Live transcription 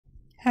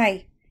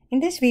Hi,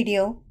 in this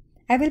video,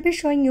 I will be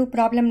showing you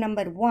problem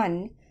number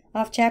 1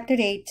 of chapter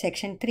 8,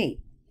 section 3.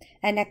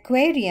 An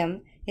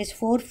aquarium is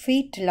 4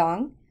 feet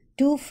long,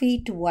 2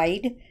 feet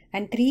wide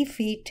and 3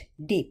 feet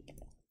deep.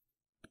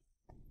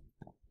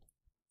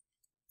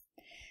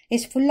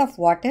 Is full of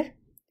water.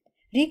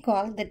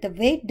 Recall that the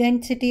weight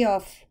density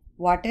of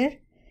water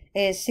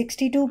is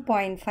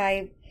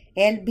 62.5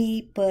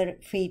 lb per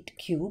feet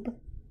cube.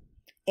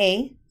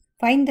 A.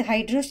 Find the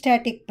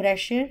hydrostatic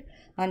pressure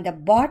on the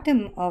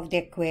bottom of the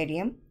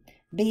aquarium.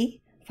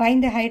 B.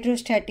 Find the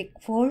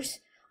hydrostatic force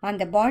on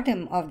the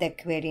bottom of the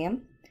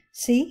aquarium.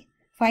 C.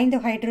 Find the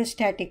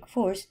hydrostatic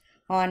force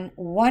on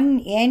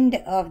one end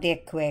of the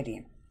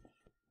aquarium.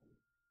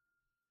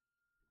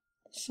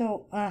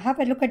 So have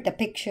a look at the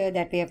picture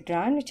that we have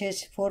drawn, which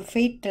is 4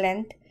 feet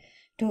length,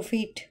 2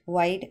 feet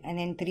wide and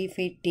then 3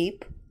 feet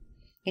deep.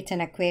 It's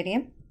an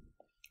aquarium.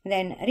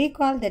 Then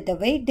recall that the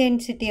weight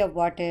density of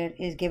water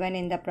is given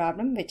in the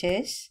problem, which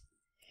is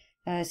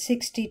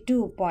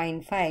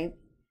 62.5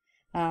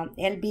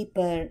 lb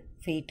per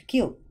feet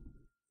cube.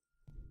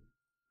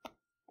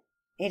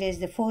 It is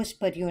the force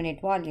per unit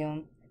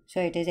volume,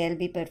 so it is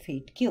lb per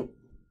feet cube.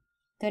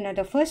 So now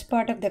the first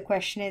part of the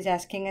question is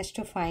asking us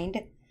to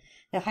find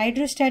the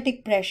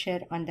hydrostatic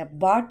pressure on the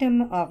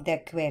bottom of the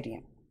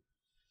aquarium.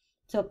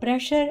 So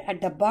pressure at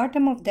the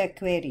bottom of the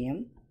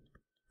aquarium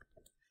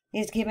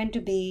is given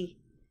to be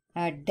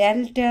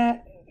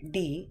delta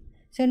D.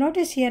 So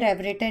notice here I have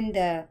written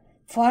the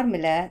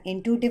formula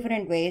in two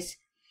different ways.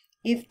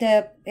 If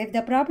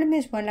the problem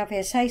is one of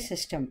a SI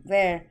system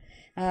where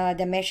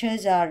the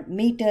measures are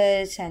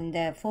meters and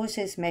the force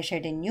is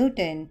measured in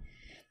Newton,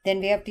 then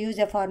we have to use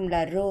the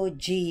formula rho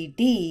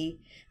GD,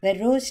 where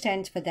rho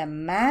stands for the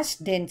mass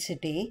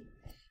density,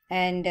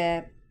 and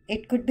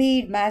it could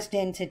be mass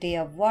density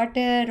of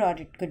water or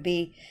it could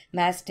be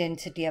mass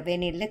density of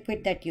any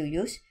liquid that you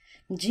use.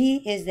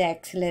 G is the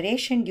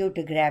acceleration due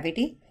to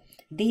gravity.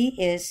 D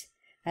is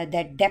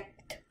the depth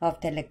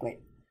of the liquid.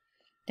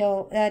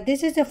 So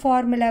this is the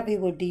formula we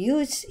would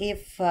use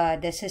if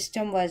the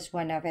system was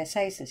one of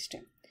SI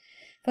system.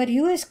 For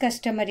US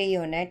customary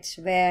units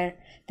where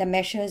the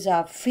measures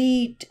are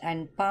feet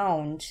and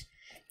pounds,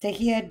 so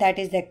here that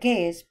is the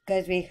case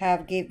because we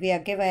are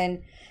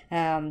given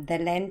the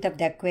length of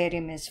the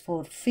aquarium is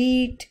 4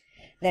 feet,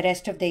 the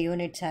rest of the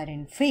units are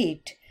in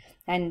feet,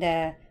 and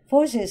the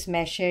force is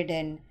measured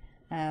in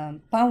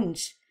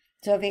pounds.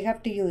 So we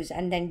have to use,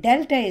 and then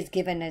delta is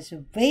given as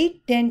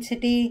weight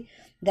density.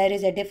 There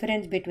is a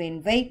difference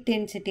between weight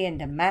density and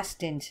the mass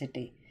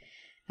density.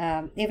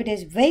 If it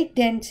is weight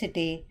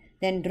density,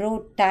 then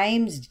rho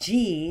times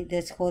G,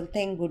 this whole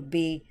thing would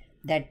be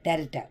that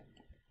delta.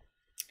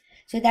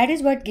 So that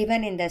is what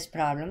given in this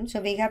problem.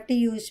 So we have to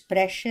use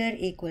pressure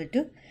equal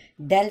to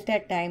delta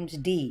times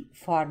D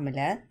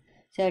formula.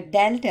 So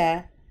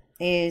delta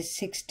is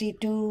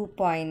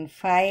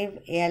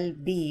 62.5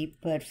 lb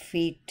per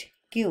feet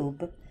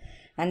cube,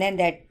 and then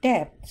that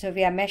depth. So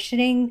we are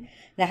measuring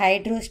the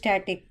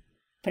hydrostatic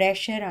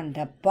pressure on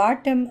the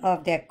bottom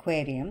of the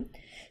aquarium.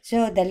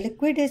 So the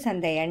liquid is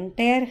on the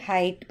entire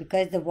height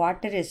because the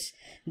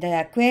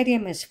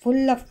aquarium is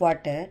full of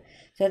water.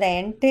 So the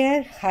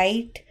entire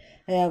height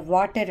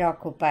water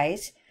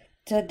occupies.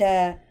 So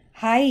the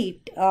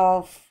height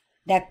of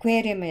the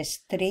aquarium is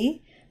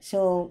 3.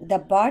 So the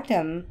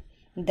bottom,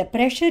 the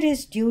pressure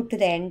is due to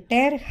the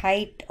entire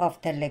height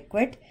of the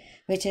liquid,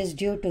 which is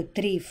due to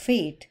 3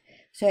 feet.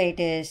 So it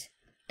is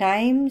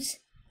times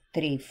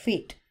 3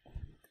 feet.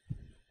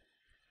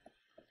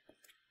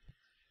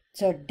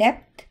 So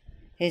depth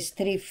is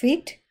 3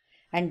 feet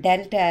and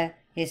delta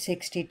is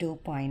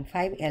 62.5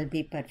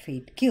 lb per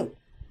feet cube.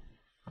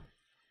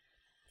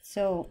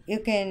 So you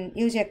can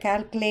use your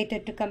calculator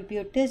to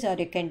compute this, or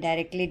you can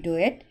directly do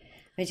it,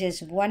 which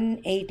is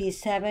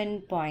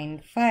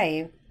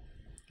 187.5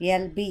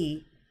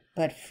 lb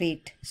per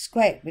feet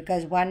square,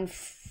 because 1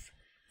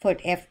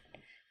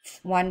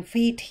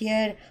 feet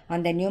here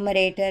on the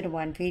numerator,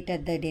 1 feet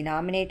at the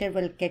denominator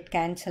will get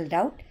cancelled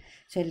out.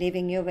 So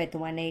leaving you with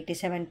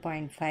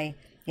 187.5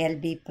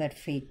 lb per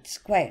feet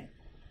square.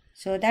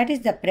 So that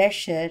is the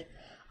pressure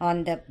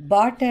on the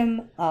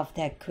bottom of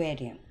the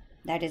aquarium.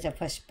 That is the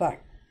first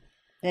part.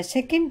 The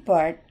second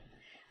part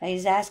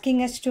is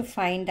asking us to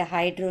find the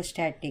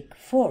hydrostatic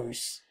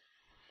force.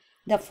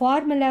 The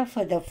formula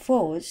for the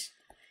force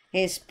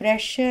is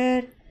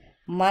pressure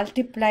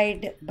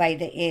multiplied by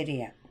the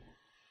area.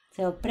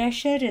 So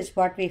pressure is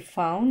what we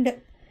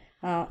found.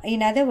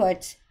 In other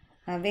words,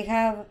 we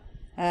have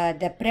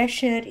the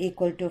pressure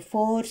equal to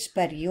force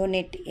per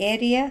unit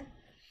area.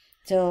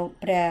 So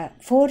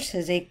force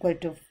is equal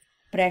to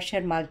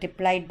pressure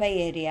multiplied by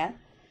area.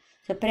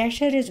 So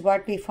pressure is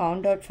what we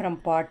found out from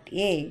part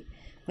A,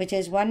 which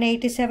is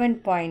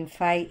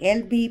 187.5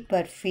 lb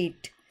per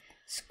feet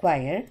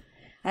square.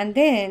 And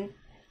then,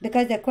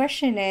 because the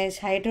question is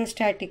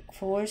hydrostatic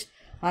force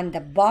on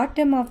the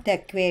bottom of the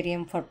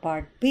aquarium for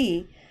part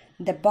B,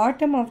 the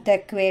bottom of the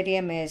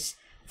aquarium is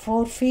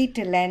 4 feet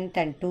length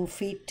and 2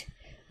 feet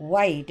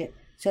wide.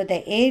 So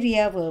the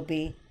area will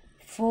be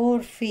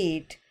 4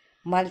 feet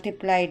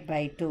multiplied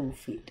by 2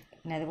 feet.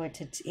 In other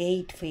words, it's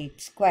 8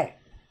 feet square.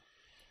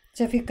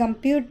 So if you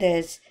compute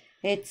this,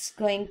 it's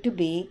going to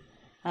be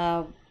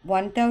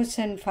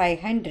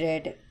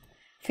 1500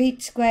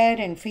 feet square,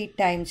 and feet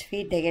times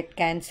feet, they get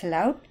cancelled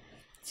out.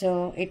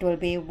 So it will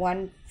be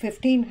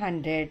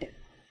 1500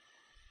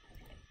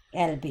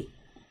 lb.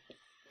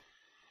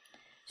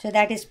 So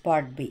that is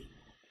part B.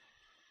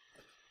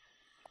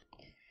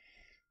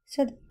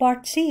 So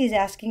part C is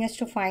asking us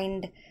to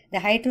find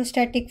the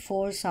hydrostatic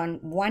force on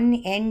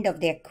one end of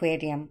the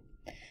aquarium.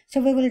 So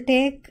we will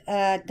take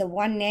the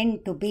one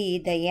end to be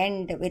the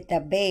end with the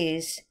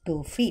base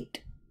 2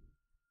 feet.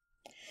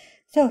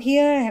 So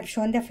here I have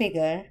shown the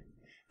figure.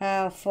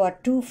 For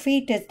 2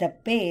 feet is the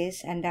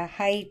base and the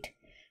height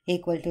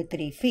equal to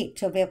 3 feet.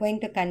 So we are going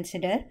to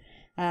consider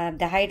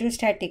the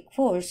hydrostatic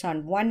force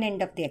on one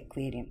end of the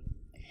aquarium.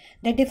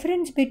 The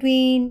difference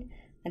between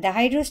the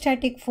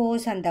hydrostatic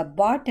force on the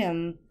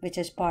bottom, which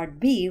is part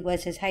B,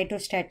 versus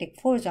hydrostatic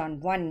force on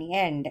one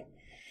end.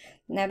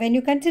 Now, when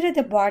you consider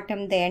the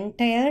bottom, the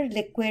entire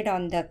liquid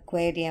on the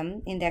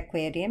aquarium, in the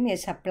aquarium,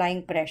 is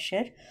applying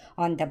pressure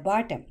on the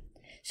bottom.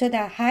 So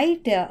the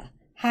height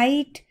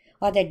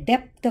or the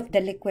depth of the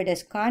liquid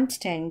is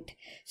constant.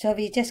 So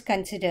we just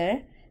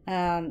consider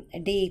D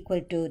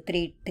equal to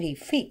 3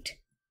 feet.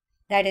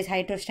 That is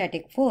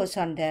hydrostatic force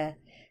on the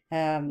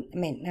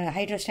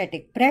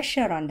hydrostatic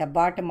pressure on the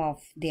bottom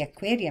of the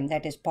aquarium,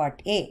 that is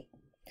part A.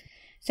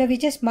 So we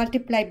just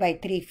multiply by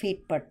 3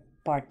 feet per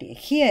part A.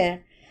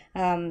 Here,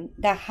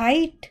 the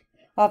height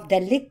of the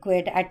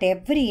liquid at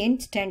every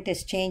instant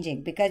is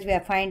changing because we are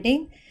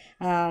finding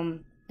the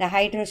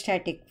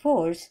hydrostatic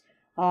force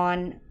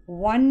on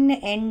one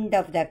end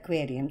of the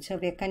aquarium. So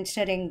we are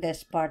considering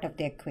this part of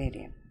the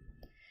aquarium.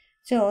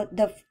 So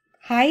the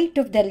height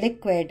of the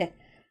liquid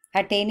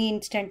at any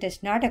instant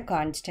is not a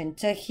constant.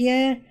 So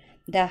here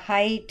the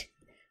height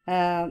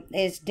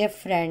is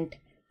different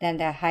than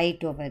the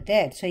height over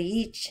there. So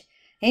each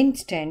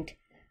instant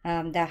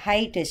the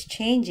height is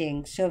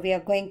changing. So we are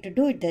going to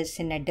do this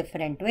in a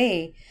different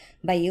way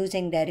by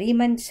using the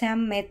Riemann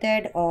sum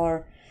method,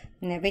 or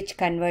which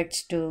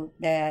converts to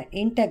the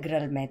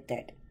integral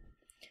method.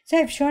 So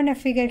I've shown a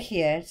figure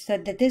here. So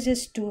that this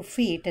is 2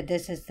 feet.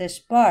 This is this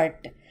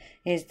part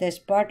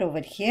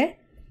over here,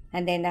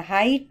 and then the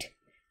height,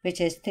 which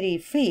is 3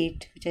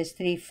 feet,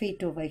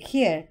 over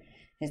here,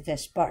 is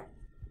this part.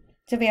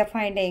 So we are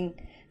finding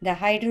the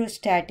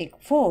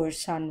hydrostatic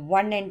force on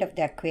one end of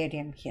the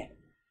aquarium here.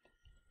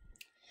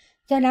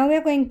 So now we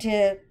are going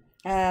to,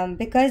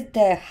 because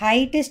the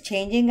height is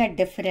changing at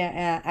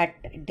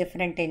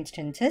different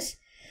instances,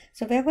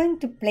 so we are going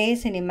to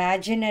place an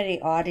imaginary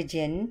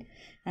origin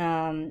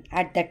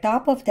at the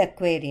top of the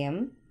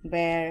aquarium,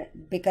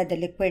 because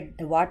the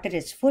water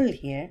is full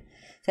here.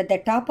 So at the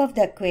top of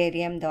the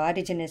aquarium, the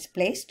origin is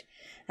placed,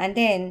 and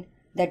then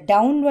the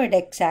downward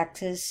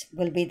x-axis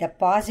will be the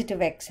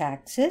positive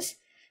x-axis,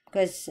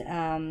 because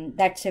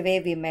that's the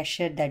way we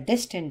measure the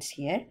distance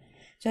here.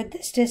 So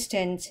this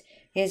distance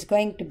is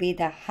going to be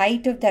the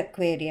height of the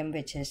aquarium,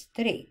 which is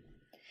 3.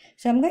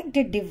 So I'm going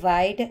to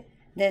divide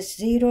this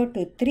 0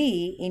 to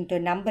 3 into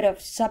number of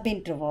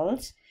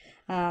subintervals,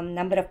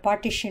 number of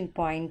partition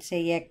points,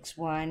 say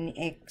x1,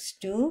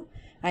 x2,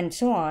 and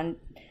so on.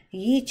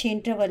 Each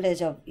interval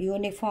is of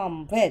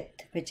uniform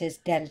width, which is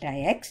delta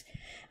x.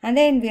 And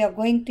then we are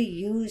going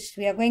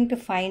to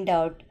find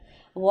out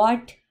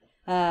what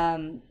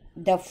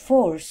the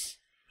force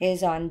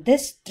is on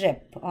this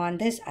strip, on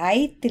this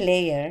ith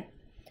layer.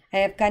 I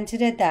have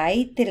considered the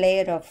ith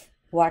layer of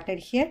water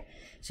here.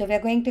 So we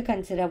are going to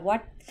consider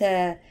what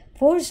the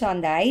force on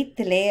the ith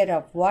layer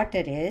of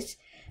water is,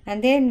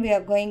 and then we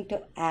are going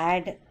to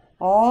add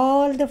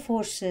all the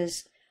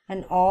forces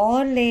on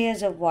all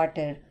layers of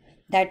water.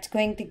 That's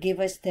going to give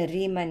us the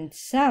Riemann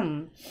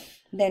sum.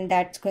 Then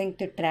that's going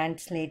to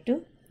translate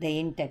to the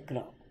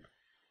integral.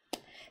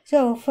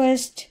 So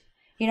first,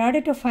 in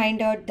order to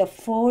find out the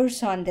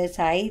force on this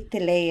ith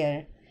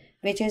layer,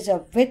 which is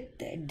of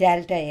width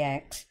delta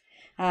x,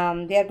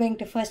 we are going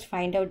to first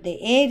find out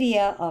the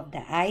area of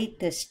the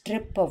ith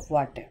strip of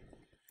water.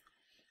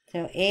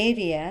 So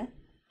area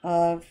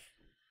of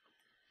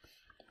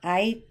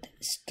ith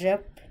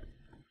strip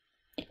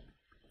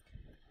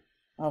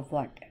of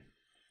water.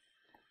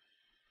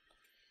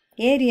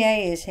 Area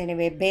is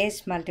anyway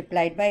base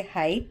multiplied by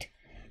height,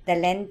 the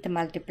length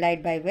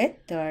multiplied by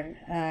width, or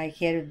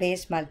here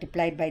base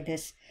multiplied by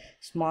this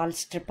small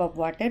strip of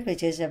water,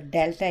 which is of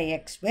delta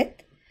x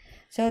width.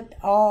 So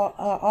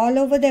all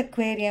over the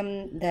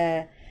aquarium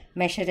the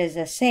measure is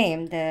the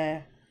same,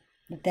 the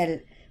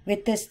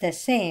width is the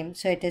same,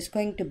 so it is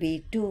going to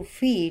be 2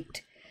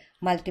 feet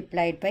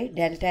multiplied by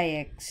delta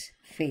x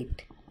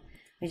feet,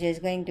 which is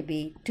going to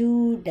be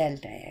 2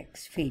 delta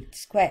x feet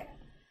square.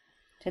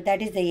 So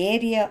that is the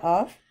area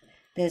of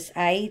this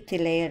ith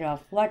layer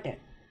of water.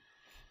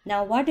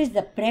 Now what is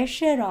the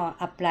pressure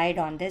applied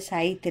on this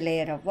ith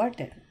layer of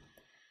water?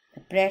 The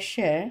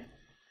pressure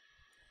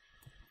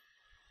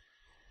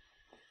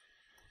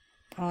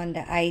on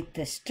the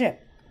ith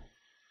strip.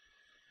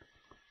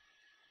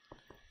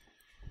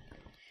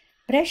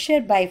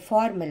 pressure by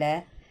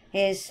formula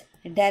is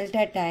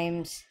delta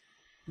times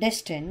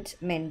distance,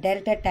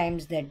 delta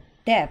times the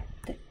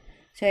depth.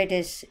 So it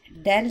is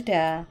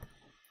delta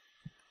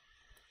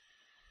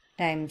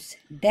times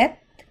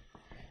depth.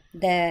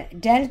 The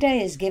delta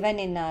is given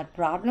in our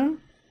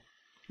problem,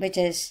 which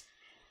is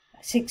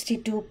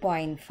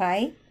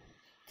 62.5.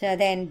 So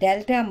then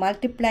delta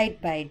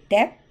multiplied by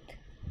depth.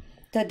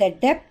 So the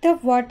depth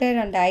of water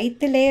on the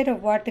ith layer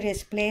of water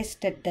is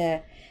placed at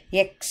the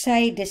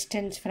xi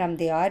distance from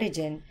the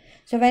origin.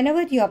 So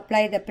whenever you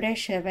apply the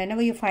pressure,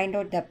 whenever you find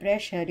out the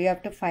pressure, you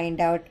have to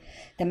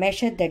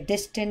measure the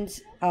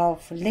distance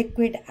of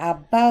liquid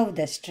above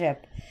the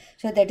strip.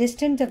 So the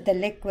distance of the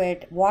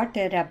liquid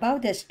water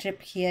above the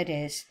strip here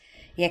is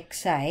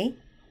xi.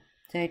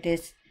 So it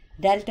is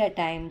delta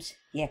times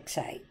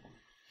xi.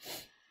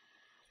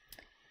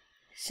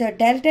 So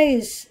delta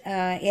is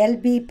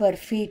lb per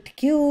feet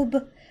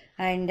cube,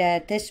 and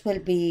this will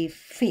be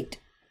feet.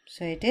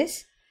 So it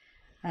is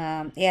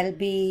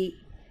lb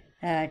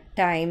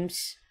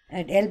times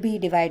lb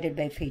divided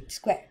by feet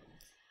square.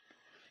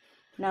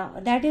 Now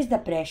that is the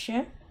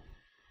pressure.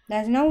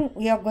 Now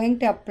we are going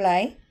to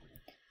apply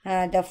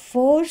the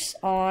force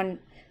on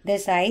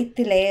this ith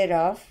layer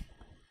of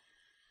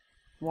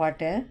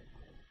water.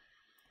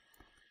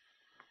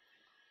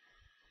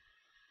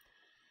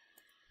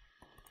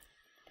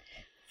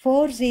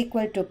 Force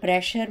equal to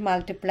pressure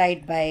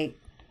multiplied by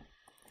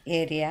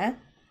area.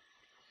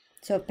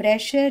 So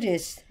pressure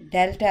is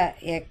delta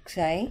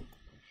xi,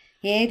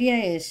 area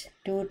is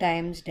 2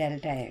 times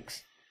delta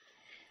x.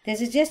 This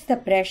is just the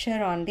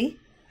pressure on the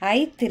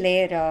ith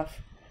layer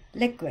of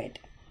liquid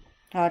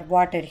or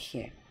water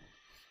here.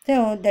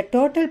 So the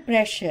total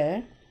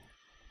pressure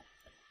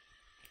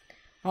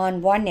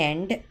on one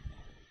end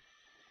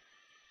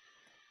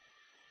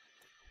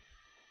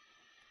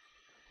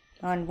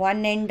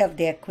of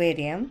the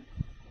aquarium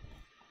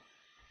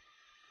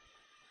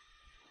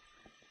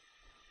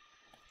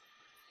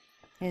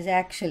is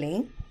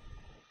actually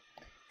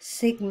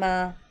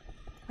sigma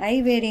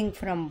I varying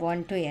from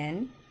 1 to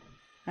n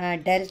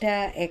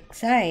delta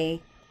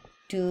xi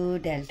to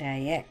delta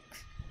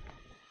x.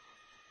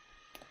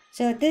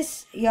 So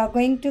this, you are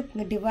going to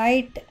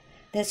divide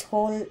this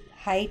whole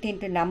height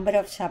into number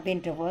of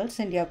subintervals,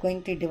 and you are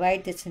going to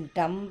divide this in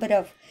number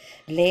of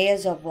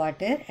layers of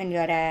water, and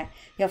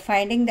you're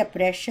finding the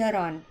pressure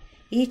on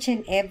each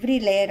and every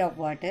layer of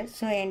water.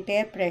 So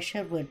entire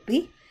pressure would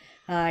be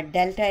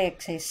delta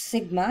xi,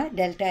 sigma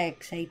delta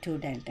xi to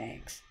delta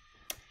x.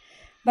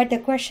 But the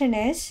question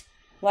is,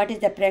 what is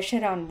the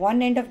pressure on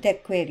one end of the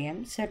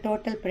aquarium? So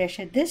total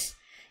pressure, this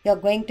you're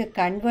going to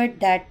convert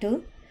that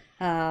to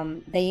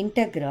the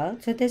integral.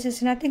 So this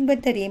is nothing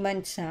but the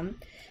Riemann sum.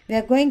 We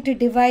are going to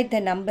divide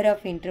the number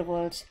of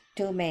intervals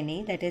to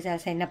many, that is,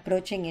 as n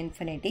approaching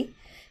infinity,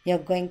 you are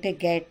going to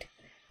get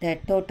the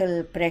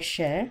total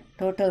pressure,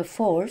 total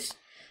force.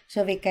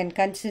 So we can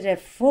consider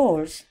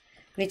force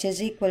which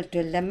is equal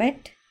to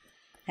limit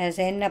as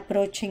n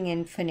approaching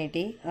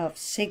infinity of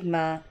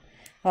sigma,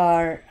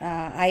 or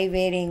I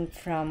varying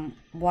from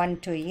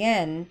 1 to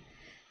n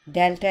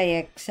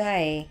delta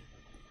xi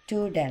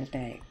to delta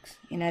x.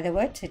 In other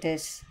words, it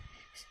is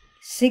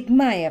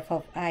sigma f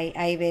of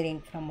I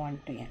varying from 1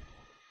 to n.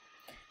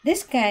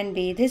 This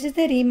is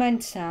the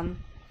Riemann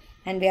sum,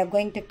 and we are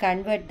going to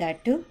convert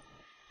that to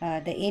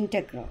the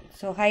integral.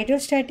 So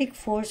hydrostatic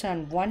force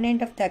on one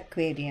end of the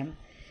aquarium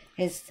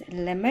is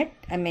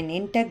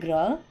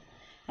integral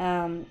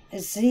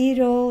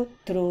 0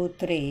 through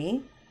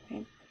 3,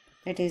 okay?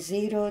 That is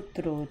 0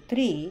 through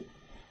 3,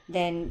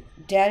 then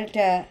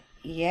delta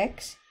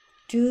x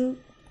to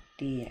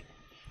dx.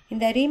 In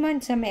the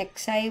Riemann sum,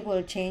 xi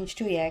will change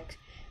to x,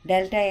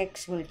 delta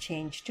x will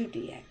change to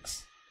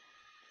dx.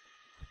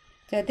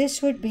 So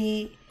this would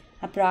be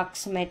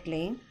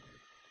approximately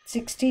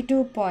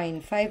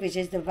 62.5, which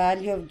is the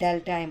value of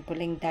delta. I am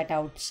pulling that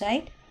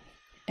outside,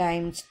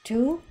 times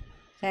 2.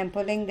 So I am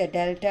pulling the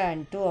delta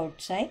and 2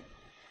 outside.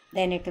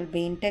 Then it will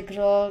be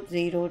integral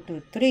 0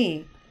 to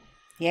 3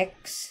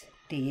 x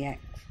dx.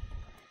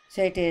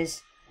 So it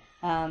is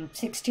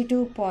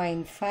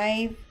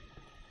 62.5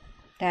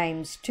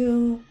 times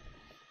 2,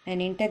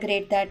 and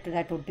integrate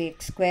that would be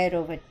x square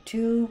over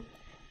 2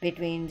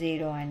 between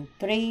 0 and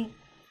 3.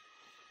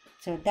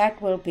 So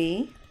that will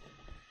be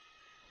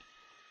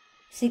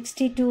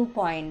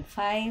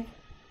 62.5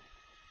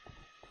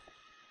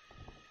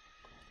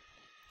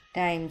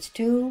 times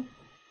 2.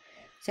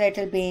 So it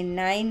will be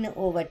 9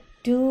 over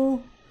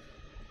 2.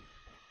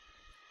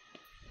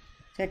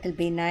 So it will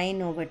be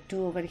 9 over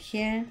 2 over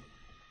here.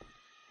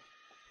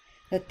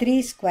 So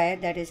 3 square,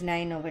 that is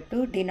 9 over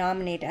 2.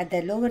 Denominator, at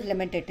the lower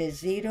limit it is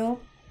 0.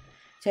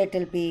 So it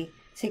will be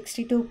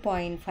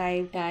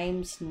 62.5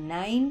 times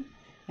 9,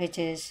 which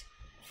is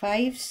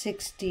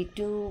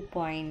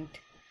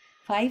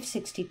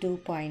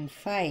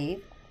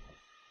 562.5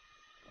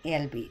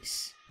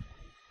 lbs.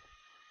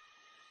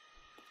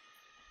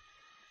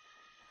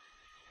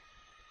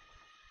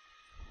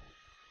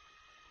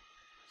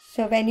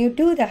 So when you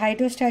do the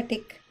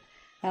hydrostatic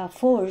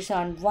force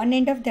on one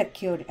end of the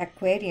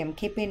aquarium,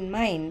 keep in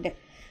mind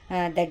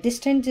the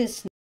distance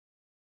is